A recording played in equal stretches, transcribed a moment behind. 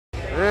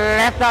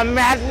Let the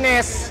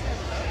madness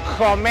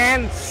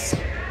commence.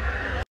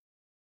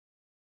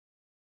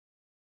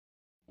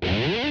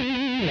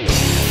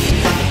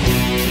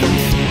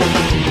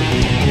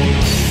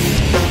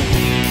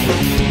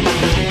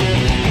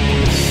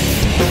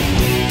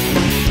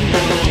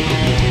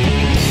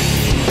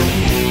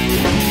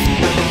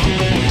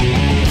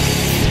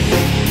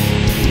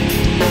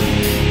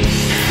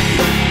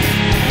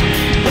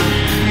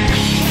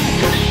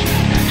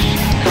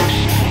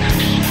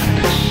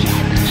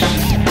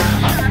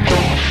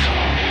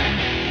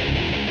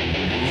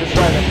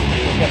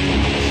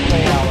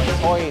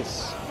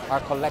 Our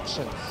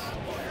collections,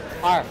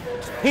 our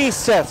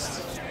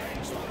pieces.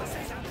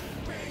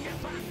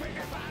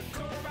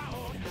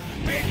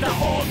 Make the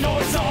whole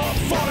noise of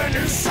for a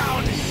new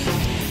sound.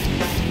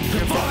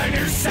 For a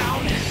new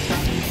sound.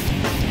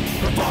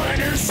 For a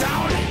new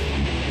sound.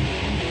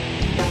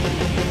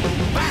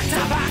 Back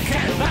to back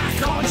and back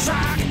on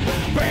track.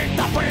 Break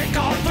the break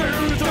on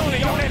through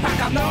the only pack.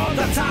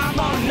 Another time,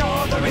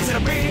 another reason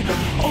to be.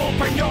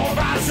 Open your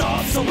eyes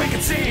up so we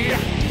can see.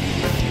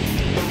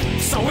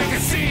 So we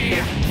can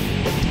see.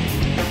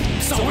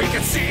 So we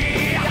can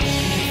see.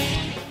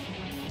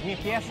 Mi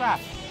piezas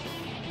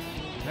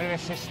de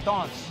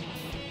resistance.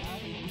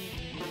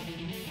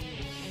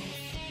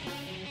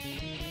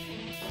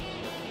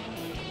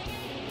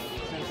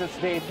 Since it's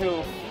day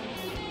 2,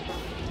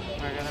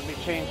 we're gonna be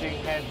changing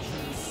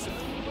heads.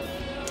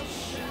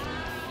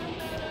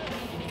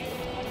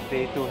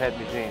 Day 2 head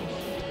ni James.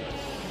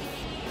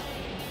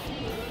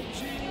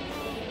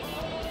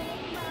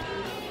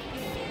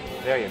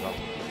 There you go.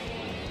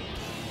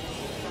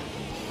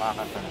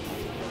 Makakanta na.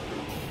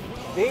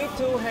 Day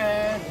 2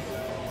 head.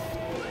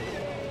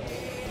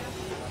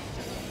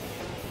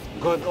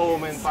 Good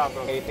omen pa,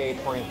 bro.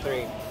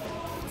 88.3.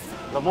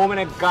 The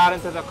moment I got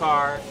into the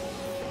car,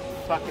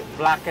 fucking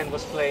Blackened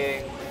was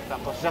playing.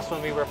 Tapos just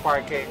when we were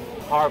parking,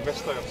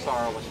 Harvester of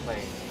Sorrow was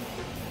playing.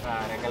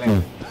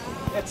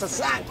 It's a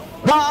sad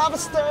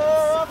Harvester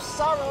of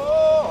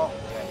Sorrow.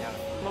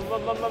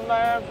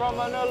 Man from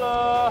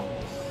Manila.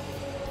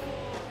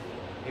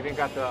 Even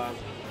got the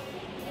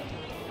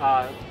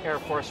Air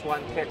Force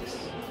One kicks,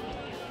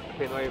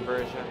 Pinoy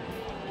version.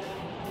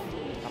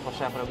 Tapos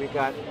syempre we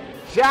got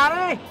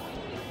Johnny!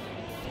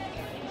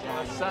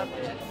 What's up?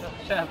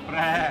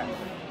 Syempre.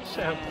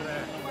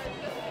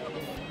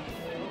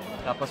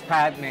 Tapos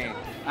Padme.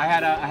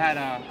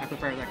 I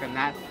prepared like a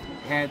gnat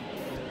head,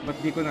 but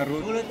di ko na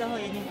root. Gulat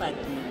ako, yan yung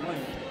Padme mo.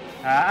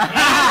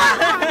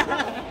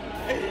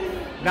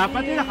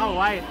 Dapat yung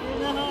naka-white.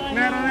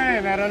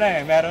 Meron na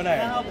eh.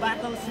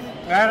 Naka-battlesuit.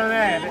 Meron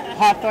na eh.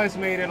 Hot Toys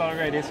made it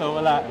already, so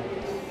wala.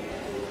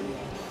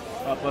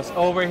 Tapos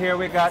over here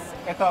we got,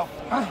 ito,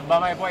 by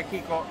my boy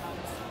Kiko,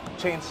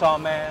 Chainsaw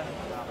Man.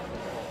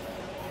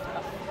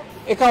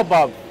 Ikaw,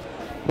 Bob,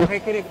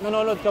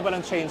 nanonood ka ba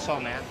ng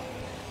Chainsaw Man?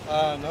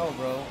 No,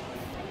 bro.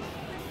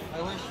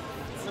 I wish.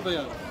 Ano ba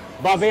yun?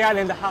 Bobby Al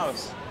in the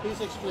house.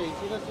 Please explain.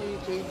 Sino si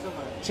Chainsaw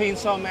Man?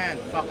 Chainsaw Man.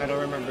 Fuck, I don't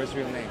remember his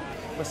real name.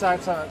 Basta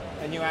it's a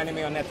new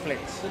anime on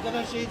Netflix.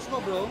 Ganda ng shades mo,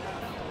 bro.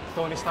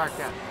 Tony Stark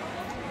yan.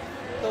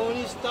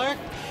 Tony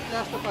Stark,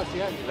 Last of Us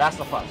yan.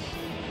 Last of Us.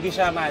 Hindi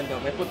siya Mando.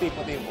 May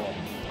puti-puti mo.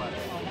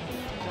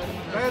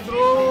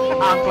 Pedro!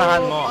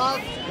 Angklahan mo.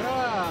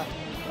 Pasca!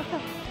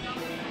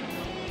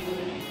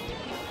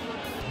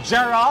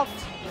 Geralt.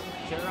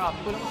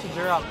 Kulang mo si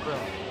Geralt, bro.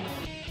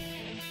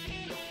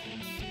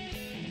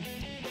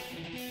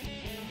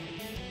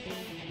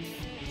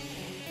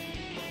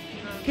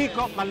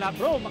 Kiko, mala,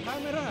 bro,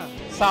 makamera.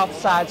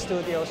 Southside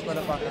Studios,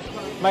 motherfucker.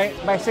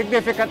 My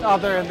significant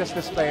other in this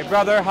display.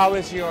 Brother, how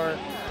is your,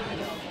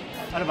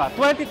 ano ba,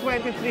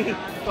 2023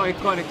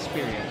 Toycon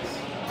experience?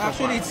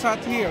 Actually, it's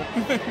hot here.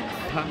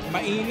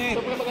 Mainit.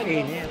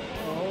 Mainit.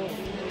 Oh.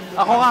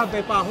 Ako nga,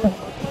 may paho.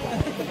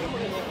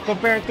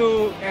 Compared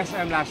to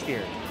SM last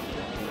year.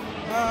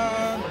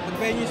 The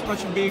venue is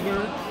much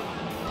bigger.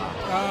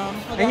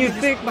 And you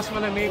think mas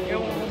malamig,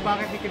 yung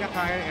bakit hindi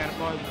kinakaya yung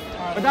aircon?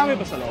 Madami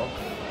ba sa loob?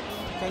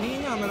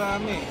 Kanina,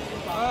 marami.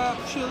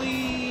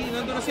 Actually,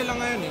 nandun na sila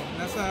ngayon eh.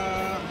 Nasa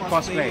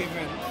Cosplay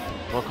event.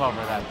 We'll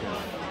cover that too.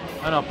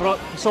 Ano,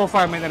 so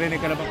far may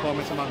narinig ka na bang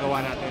comments sa mga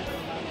gawa natin?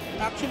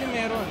 Actually,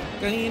 meron.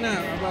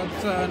 Kanina, about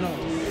sa,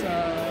 sa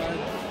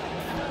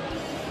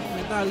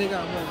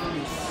Metallica,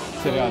 movies.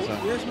 Seryoso?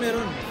 Yes,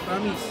 meron.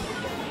 Promise.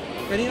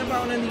 Kanina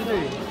pa ako nandito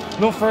eh.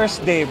 No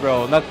first day,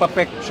 bro,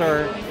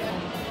 nagpa-picture.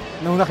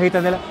 Nung nakita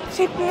nila,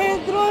 si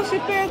Pedro,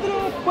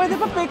 pwede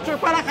pa picture?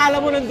 Para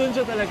akala mo nandun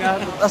siya talaga.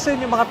 As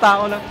in, yung mga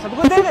tao lang. Sabi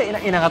ko, hindi,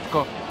 inangat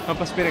ko.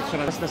 Tapos picture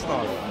na. That's the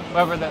story.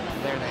 Whoever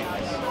their name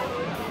is.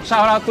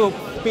 Shout out to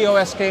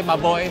POSK, my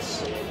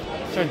boys.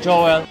 Sir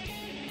Joel.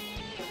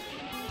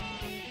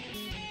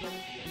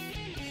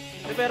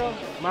 Pero,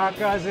 Mga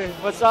cousin.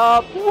 what's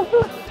up?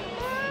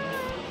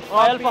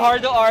 El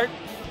Fajardo Art.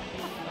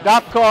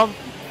 .com.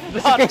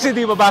 Kasi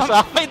di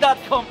mabasa. May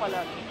 .com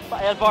pala.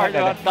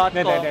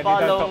 elfajardo.com.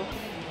 Follow,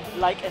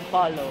 like and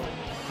follow.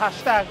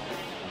 Hashtag.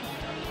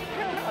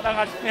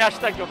 May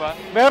hashtag ka ba?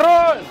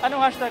 Meron!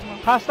 Anong hashtag mo?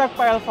 Hashtag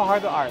Pile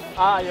Fajardo Art.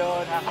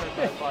 Yun.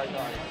 Hashtag Fajardo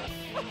Art.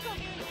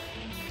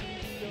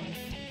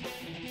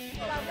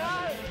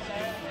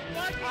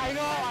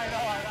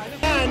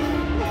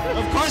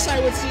 Of course I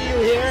would see you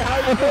here.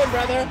 How you doing,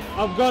 brother?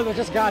 I'm good. We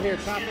just got here.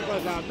 Traffic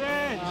was out.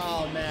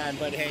 Oh man,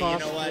 but hey, you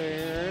know what?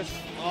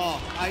 Oh,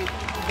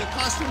 the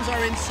costumes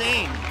are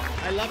insane.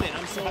 I love it.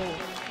 I'm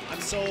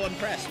so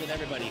impressed with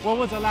everybody. When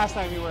was the last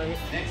time you were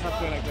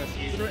something like this?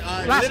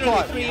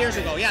 Literally 3 years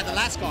ago. Yeah, the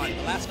last con,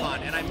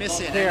 and I miss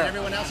it, and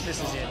everyone else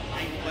misses it.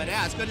 But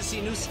yeah, it's good to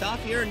see new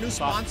stuff here, new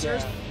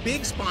sponsors,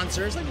 big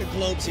sponsors like the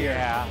Globes here.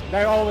 Yeah,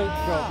 they're always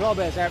Globe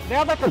is. They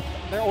have like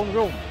their own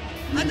room.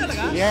 Ah,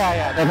 talaga?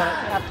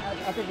 Yeah.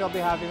 I think they'll be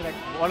having like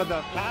one of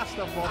the cast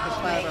of Focus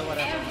 5 or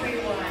whatever.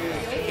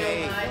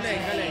 Okay,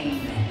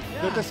 galing.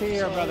 Good to see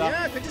you, brother.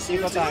 Yeah, good to see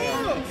you Ikot too.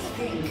 tayo.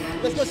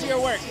 Let's go see your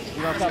work.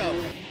 Let's go.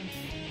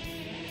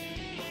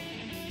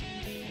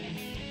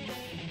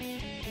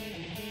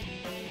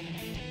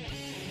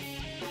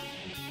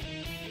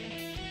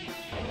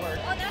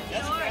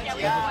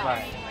 That's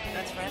right.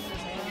 That's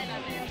Francis.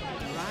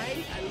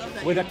 Right? I love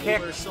that. With the you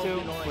were kicks so too.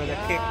 annoying. With the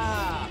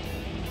Yeah.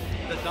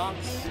 The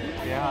dunks.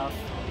 Yeah.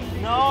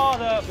 No,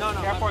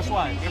 Air Force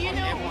One. Do you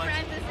know who F1.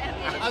 Francis M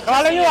I is? was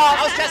Calling testing you you. out.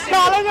 I was testing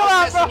Calling you. you I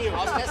out, was testing you. I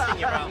was testing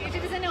you, bro. She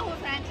doesn't know who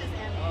Francis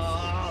M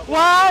is.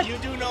 What? You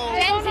do know.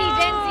 Gen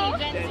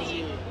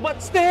Z.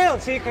 But still,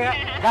 see,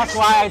 that's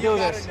why I do You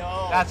gotta this.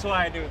 know. That's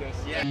why I do this.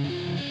 Yeah.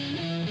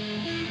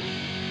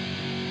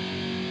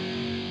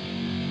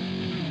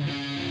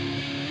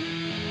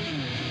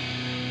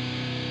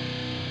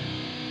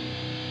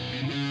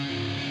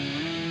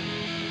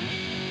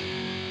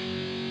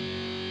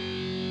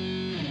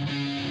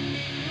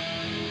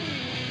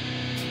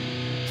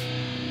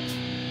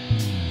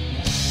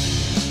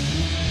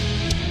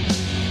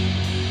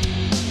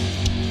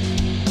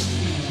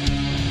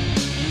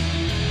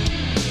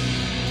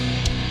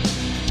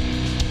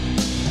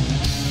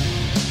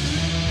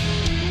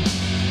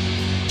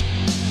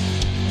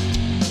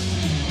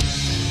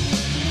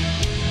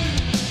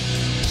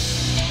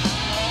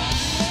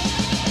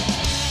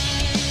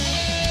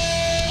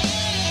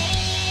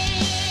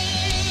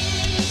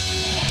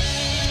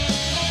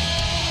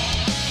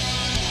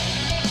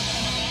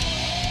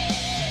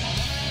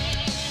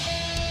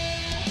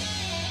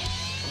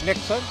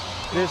 Nixon,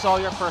 this is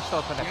all your personal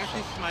Yes, collection.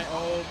 this is my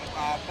own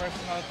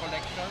personal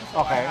collection.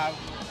 So Okay. I have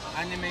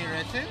anime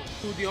resin,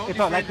 studio. Ito,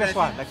 different like this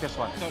resin. one, like this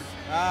one. So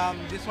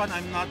this one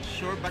I'm not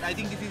sure, but I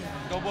think this is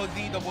double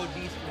D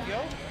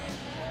studio.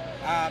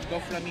 Do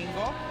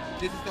Flamingo.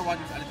 This is the one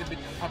that's a little bit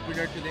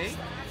popular today.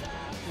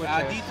 Which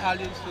The is?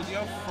 Italian studio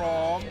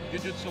from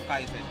Jujutsu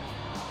Kaisen.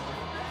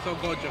 So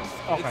Gojo.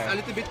 Okay. It's a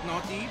little bit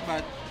naughty,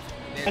 but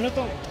Ano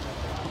to?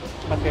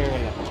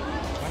 Material na.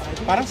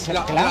 Parang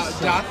sa glass.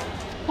 glass.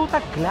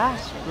 Puta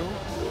glass, bro.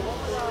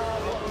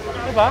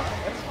 Diba?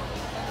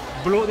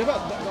 Blue,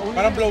 diba?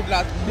 Parang blown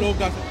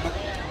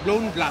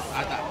glass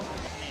ata.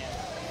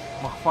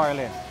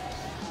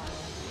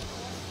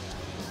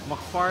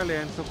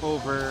 McFarlane took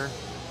over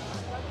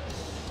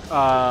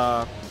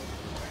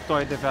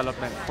toy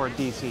development for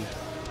DC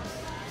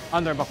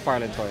under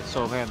McFarlane Toys.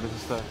 So ngayon, this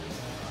is the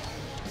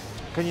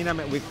kanina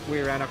we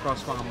ran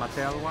across mga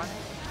Mattel one.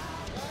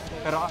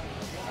 Pero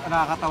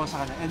nakakatawa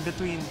sa kanya. In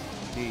between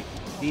the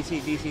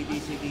DC,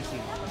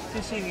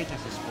 sisingit niya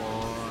si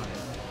Spawn.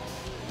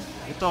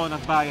 Ito,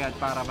 nagbayad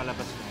para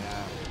malabas niya.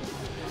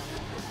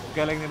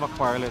 Galing ni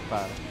McFarlane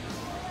para.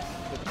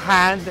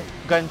 Hand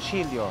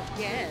Ganchillo.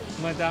 Yes.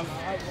 Madam,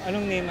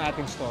 anong name ng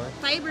ating store?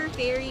 Fiber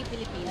Fairy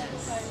Pilipinas.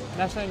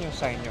 Nasaan yung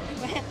sign nyo?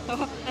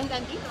 Ang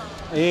dandi?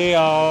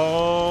 Eyo!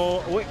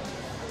 Uy!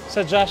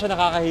 Sadya siya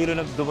nakakahilo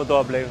na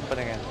dumodoble yung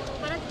paningin.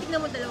 Parang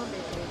tignan mo dalawang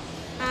beses.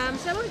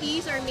 Some of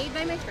these are made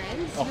by my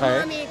friends. Okay.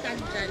 Yung mga may tag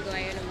dyan,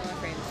 gaya ng mga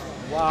friends ko.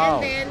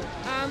 Wow. And then,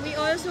 we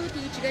also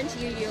teach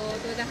Ganchillo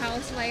to the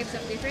housewives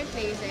of different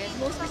places,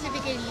 most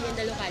specifically in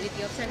the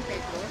locality of San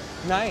Pedro.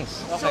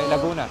 Nice. Okay, So,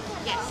 Laguna.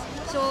 Yes.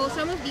 So,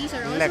 some of these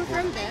are also Laguna.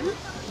 from them.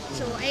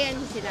 So,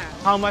 ayan sila.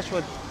 How much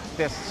would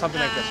this,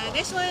 something like this cost?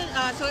 This one,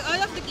 so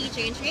all of the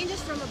keychains ranges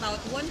from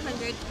about 100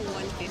 to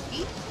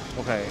 150.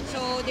 Okay.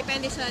 So,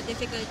 depende sa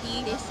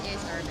difficulty, this is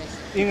our best.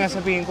 Yung nga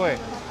sabihin ko eh.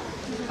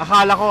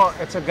 Akala ko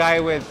it's a guy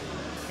with,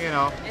 you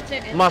know, It's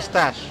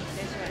mustache.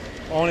 This one.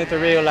 Only to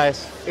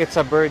realize it's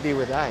a birdie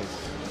with eyes.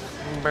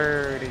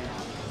 Birdie.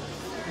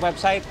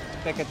 Website,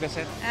 ticket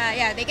visit.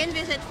 Yeah, they can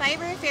visit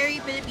Fiber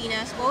Fairy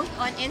Pilipinas both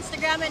on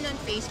Instagram and on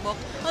Facebook.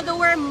 Although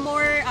we're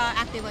more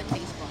active on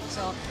Facebook.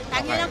 So,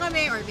 tag nyo Okay. lang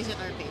kami or visit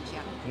our page.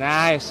 Yeah.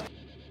 Nice.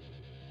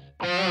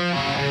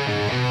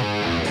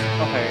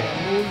 Okay.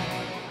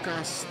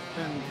 Cast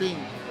and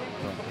paint.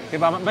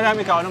 Diba, Madam,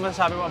 ikaw, ano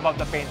masasabi mo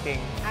about the painting?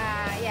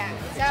 Yeah.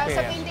 Sa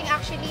Experience. painting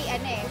actually,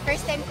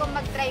 first time ko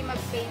mag-try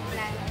mag-paint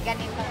ng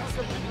ganitong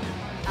scale.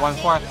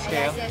 1/4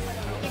 scale? Yes.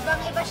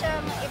 Ibang-iba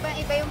siya,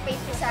 ibang-iba yung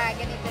paint ko sa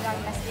ganito lang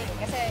na scale.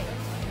 Kasi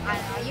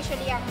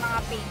usually ang mga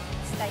paint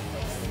style ko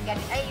is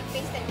ganito. Ay, yung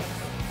paint style ko is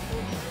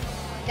 2D.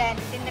 Then,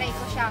 tinry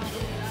ko siyang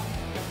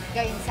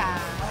gawin sa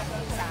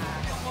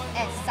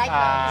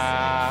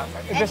sidewalks.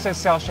 This is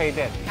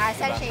cell-shaded.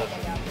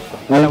 Cell-shaded.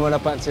 Alam mo,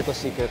 napansin ko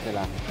secret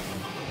nila.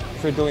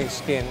 If you're doing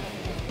skin,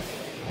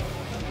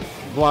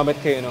 gumamit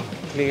kayo ng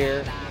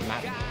clear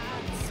matte.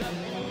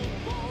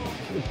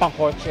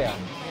 Pang-kotse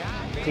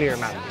clear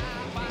matte.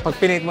 Pag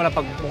pinate mo na,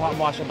 pag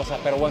mukha siya basa,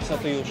 pero once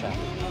natuyo siya,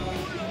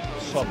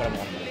 sobra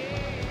mo.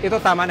 Ito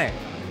tama na eh.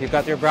 You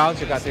got your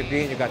browns, you got your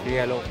green, you got your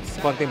yellow,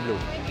 konting blue.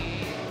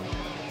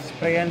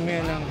 Sprayan mo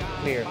yun ng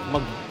clear,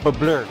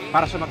 mag-blur,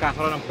 para siya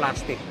magkakaroon ng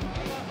plastic.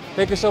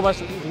 Thank you so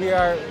much. We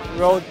are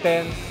Road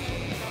 10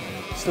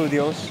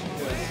 Studios.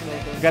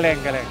 Galing,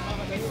 galing.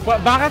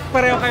 Bakit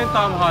pareho kayong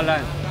Tom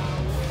Holland?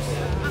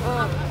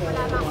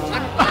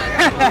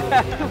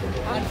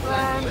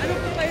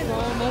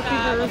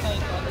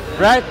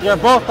 Right? You're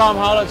both Tom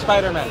Holland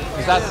Spider-Man.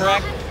 Is that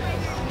correct?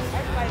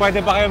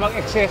 Pwede ba kayo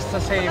mag-exist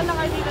sa same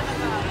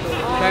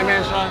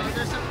dimension?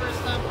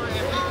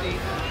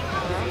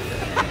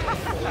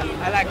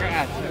 I like her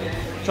accent.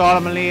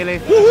 Chola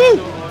Malili.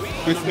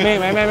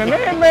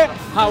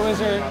 How is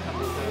her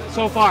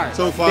so far?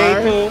 So far?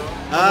 Day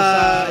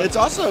 2. It's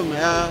awesome.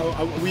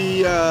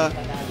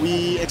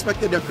 We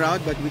expected a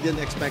crowd, but we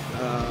didn't expect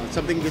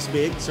something this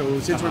big. So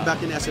since we're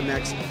back in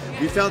SMX,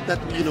 we felt that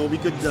we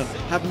could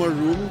have more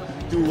room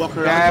to walk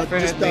around.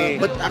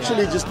 But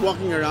actually, just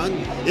walking around,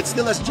 it's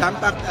still as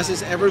jam-packed as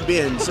it's ever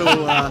been. So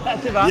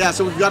yeah,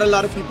 so we've got a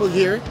lot of people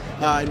here,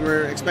 and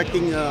we're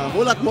expecting a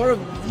whole lot more of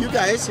you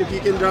guys if you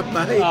can drop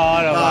by.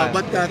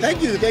 But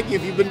thank you.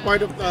 If you've been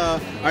part of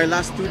our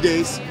last 2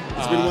 days,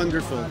 it's been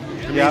wonderful.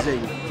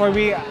 Amazing. Yep. For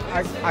me,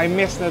 I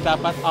miss na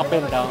dapat up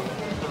and down.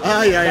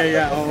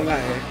 Yeah. Oo nga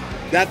eh.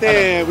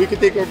 Dati, we could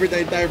take over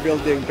the entire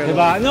building. Pero,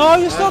 diba? No,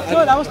 you still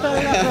could. I was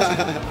telling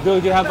that.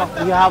 Dude, you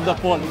have the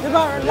pull.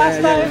 Diba? Last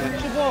time,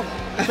 Chibo.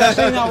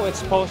 Especially now,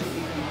 it's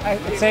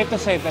it's safe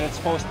to say that it's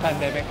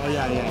post-pandemic. Oh,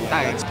 yeah.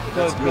 That's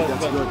Good.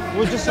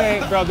 Would you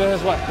say, bro, this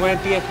is what,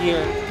 20th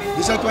year?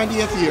 This is our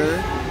 20th year.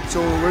 So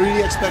we're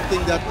really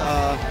expecting that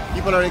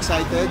people are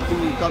excited to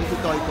come to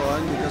Toycon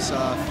because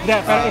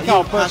pero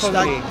ikaw,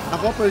 personally?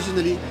 Ako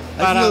personally,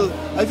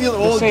 I feel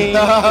old.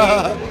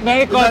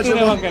 May konti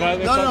naman ka.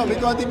 No, may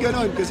konti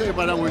ganun kasi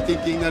parang we're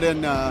thinking na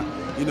rin the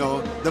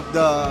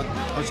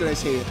how should I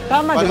say it?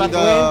 Tama, diba?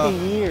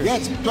 20 years. Yeah,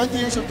 it's 20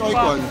 years of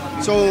Toycon.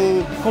 So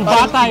kung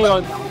bata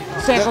yun,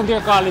 second year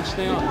college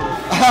na yun.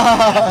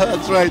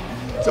 That's right.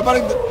 So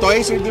parang the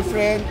toys are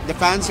different, the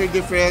fans are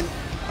different,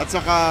 at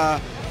saka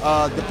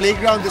the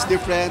playground is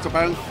different. So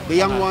parang the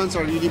young ones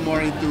are really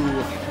more into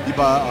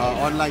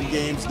online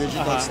games,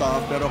 digital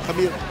stuff. Pero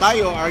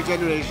our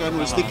generation,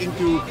 we're sticking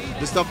to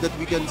the stuff that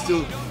we can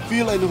still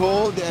feel and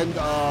hold and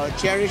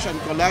cherish and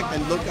collect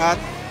and look at.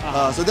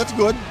 So that's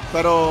good.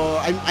 Pero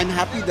I'm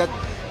happy that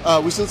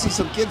we still see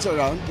some kids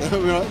around.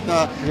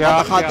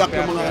 Nakakadak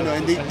ng mga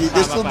and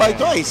they still buy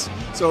toys.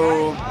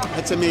 So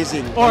it's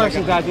amazing. Or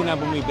si Daddy na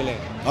bumibili.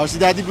 Si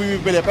Daddy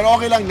bumibili. Pero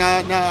okay lang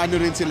na ano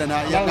rin sila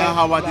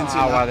nahahawa din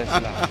sila.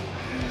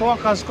 Ito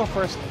ang ko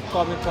first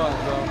Comic Con,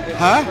 bro.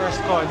 Huh?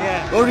 First con,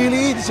 yeah. Oh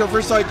really? This is your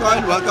first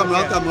Toycon? Welcome.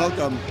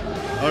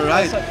 All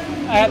right.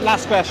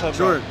 Last question,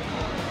 bro. Sure.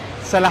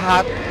 Sa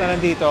lahat na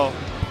nandito,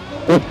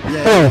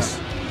 Yes.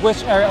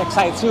 which area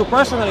excites you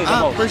personally the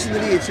most?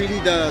 Personally, it's really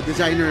the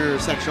designer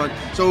section.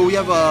 So we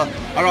have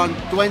around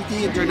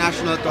 20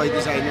 international toy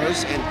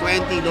designers and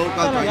 20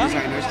 local toy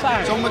designers.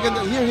 So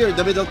maganda here,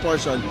 the middle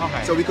portion.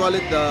 Okay. So we call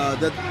it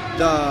the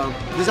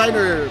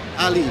designer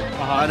alley.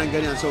 Parang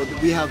ganyan. So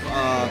we have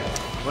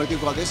what do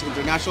you call this?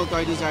 International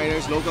toy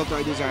designers, local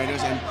toy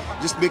designers, and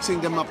just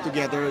mixing them up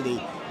together.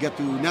 They get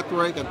to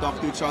network and talk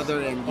to each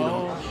other, and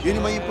yun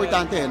yung may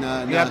importante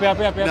na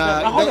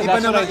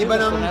iba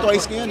ng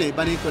toys ngayon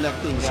iba na yung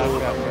collecting. So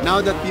now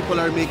that people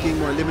are making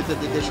more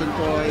limited edition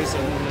toys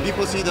and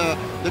people see the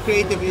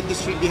creative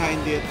industry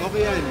behind it,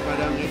 okay yan,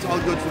 parang it's all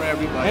good for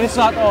everybody. And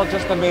it's not all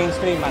just the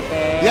mainstream,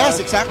 Mattel,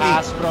 yes, exactly.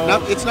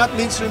 Hasbro. It's not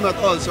mainstream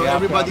at all. So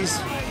everybody's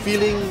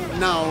feeling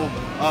now,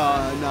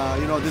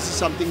 this is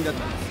something that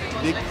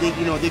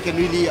they can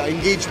really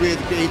engage with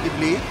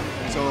creatively.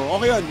 So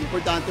okay yun,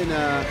 importante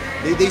na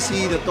they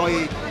see the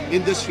toy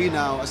industry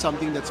now as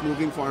something that's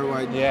moving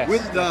forward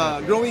with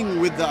the growing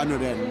with the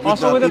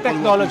also with the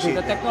technology.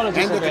 The technology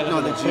and the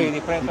technology.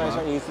 3D printers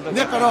are easy to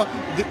pero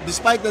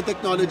despite the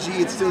technology,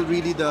 it's still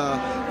really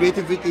the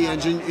creativity and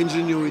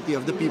ingenuity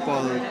of the people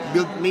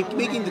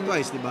making the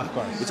toys, diba?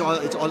 It's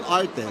all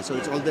art so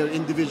it's all their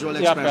individual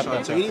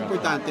expression. So yun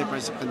importante para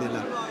sa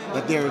kanila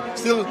that they're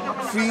still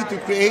free to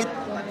create,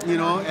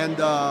 and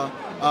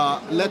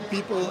let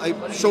people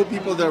show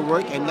people their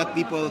work and let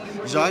people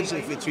judge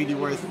if it's really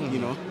worth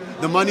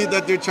the money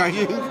that they're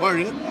charging for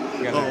it.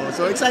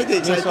 So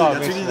exciting. That's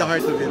really the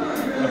heart of it.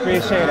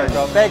 Appreciate it,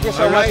 bro. Thank you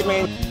so much,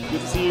 man.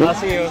 Good to see you. I'll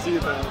see you. See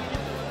you.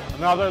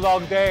 Another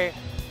long day.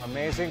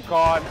 Amazing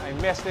con. I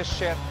miss this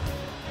shit.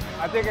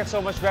 I think it's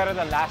so much better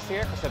than last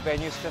year because the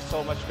venue's just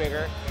so much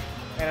bigger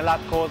and a lot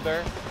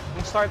colder.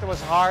 The start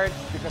was hard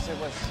because it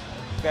was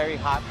very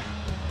hot.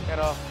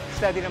 Pero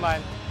steady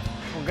naman.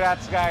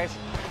 Congrats, guys.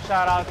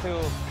 Shout out to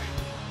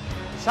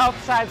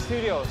Southside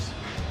Studios.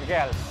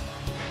 Miguel,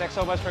 thanks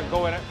so much for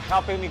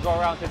helping me go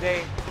around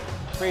today.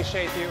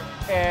 Appreciate you.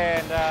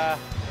 And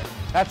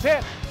that's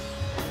it.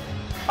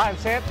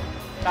 Pansit,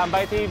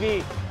 Tambay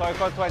TV,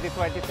 Toycon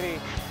 2023.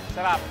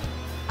 Sarap.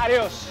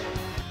 Adios!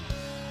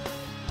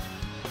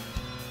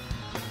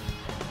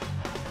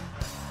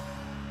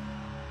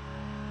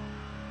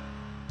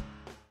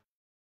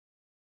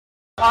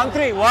 On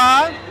three.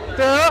 1,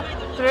 2,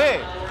 3.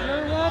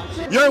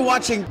 You're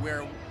watching.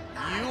 Where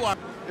you are.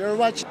 You're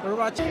watching.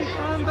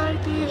 Tambay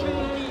TV.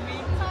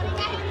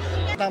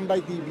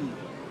 Tambay TV.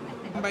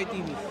 Tambay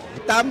TV.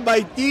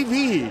 Tambay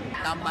TV.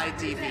 Tambay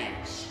TV.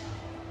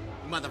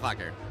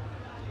 Motherfucker.